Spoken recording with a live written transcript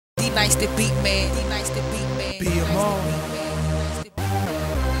D-Nice the beat man. D-Nice the beat man. Be a mom.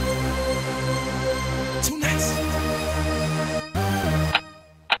 Too nice.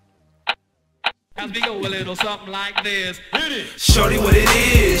 As we go a little something like this. Hit it. Shorty what it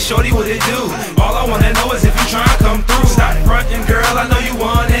is, shorty what it do. All I wanna know is if you tryna come through. Stop frontin', girl, I know you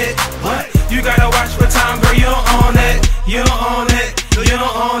want it. What? You gotta watch for time, girl, you don't own it. You don't own it, you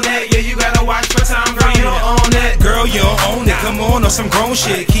don't own it. Yeah, you gotta watch for time, girl, you don't own it. Girl, you don't own it, come on some grown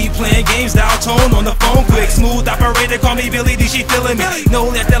shit. Keep playing games, dial tone on the phone quick. Smooth operator, call me Billy D, she feeling me.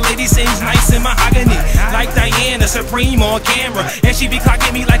 Know that the lady sings nice in mahogany, like Diana Supreme on camera. And she be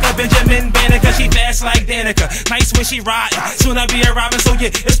clocking me like a Benjamin Banneker. She fast like Danica, nice when she ride. Soon I be arriving, so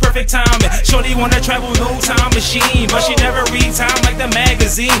yeah, it's perfect timing. Shorty wanna travel, no time machine, but she never read time like the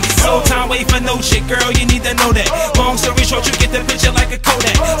magazine. So time wait for no shit, girl, you need to know that. Long story short, you get the picture like a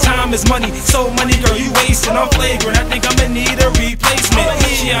Kodak. Time is money, so money, girl, you wasting. I'm flagrant, I think I'ma need a replacement.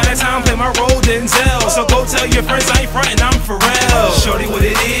 She out of time, play my role, Denzel. So go tell your friends I ain't frontin', I'm for real. Shorty what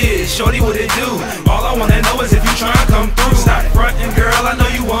it is, shorty what it do. All I wanna know is if you tryna come through. Stop frontin', girl, I know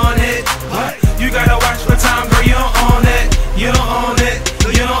you want it. What? You gotta watch for time, girl, you don't own it. You don't own it,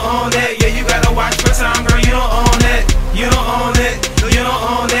 you don't own it. Yeah, you gotta watch for time, girl, you don't own it. You don't own it, you don't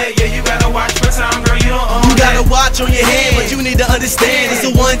own it. Yeah, you gotta watch for time, girl, you don't own it. You got a watch on your hand, but you need to understand it's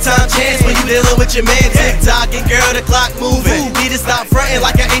a one-time chance when you dealing with your man. Tick-tocking, girl, the clock moving. Need to stop frontin'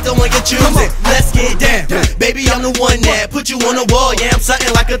 like I ain't the one you're choosing. Let's get down, baby, I'm the one that put you on the wall. Yeah, I'm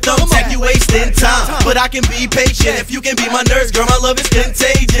something like a thumbtack, you wasting time, but I can be patient if you can be my nurse, girl. My love is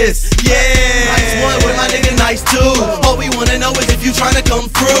contagious. Yeah, nice one with my nigga, nice too. All we wanna know is if you tryna come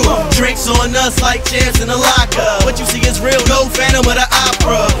through. Drinks on us like champs in the locker. What you see is real, no Phantom of the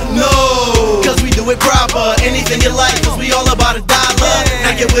Opera. No, cause we do it proper. Anything you like, cause we all about $1.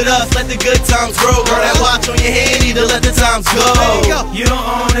 Now get with us, let the good times grow. Girl, that watch on your hand, need to let the times go. You don't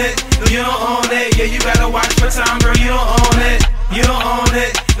own it, you don't own it. Yeah, you gotta watch for time, girl, you don't own it. You don't own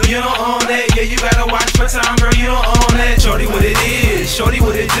it, you don't own it. Yeah, you gotta watch for time, girl,